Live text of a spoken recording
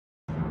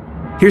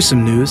Here's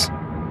some news.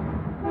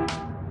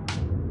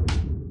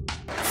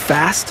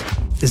 Fast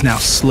is now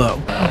slow.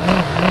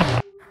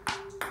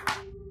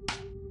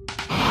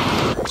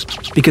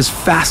 Because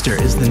faster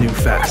is the new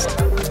fast.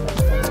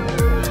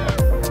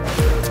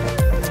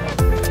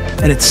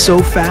 And it's so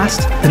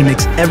fast that it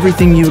makes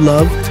everything you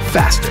love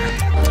faster.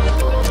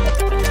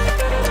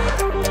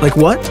 Like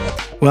what?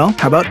 Well,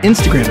 how about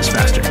Instagram is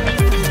faster?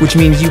 Which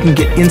means you can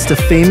get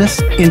Insta-famous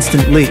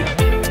instantly.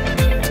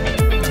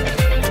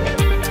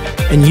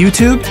 And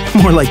YouTube?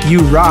 More like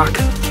you rock.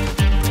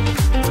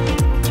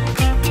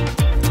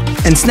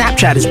 And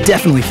Snapchat is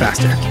definitely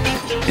faster.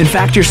 In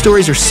fact, your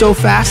stories are so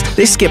fast,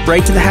 they skip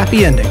right to the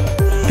happy ending.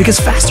 Because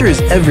faster is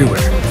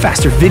everywhere.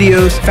 Faster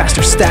videos,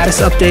 faster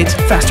status updates,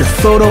 faster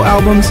photo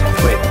albums.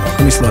 Wait,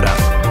 let me slow down.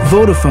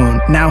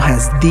 Vodafone now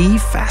has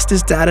the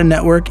fastest data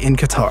network in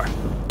Qatar.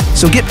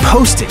 So get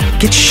posting,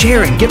 get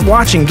sharing, get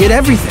watching, get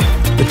everything.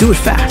 But do it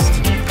fast.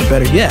 Or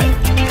better yet,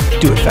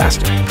 do it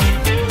faster.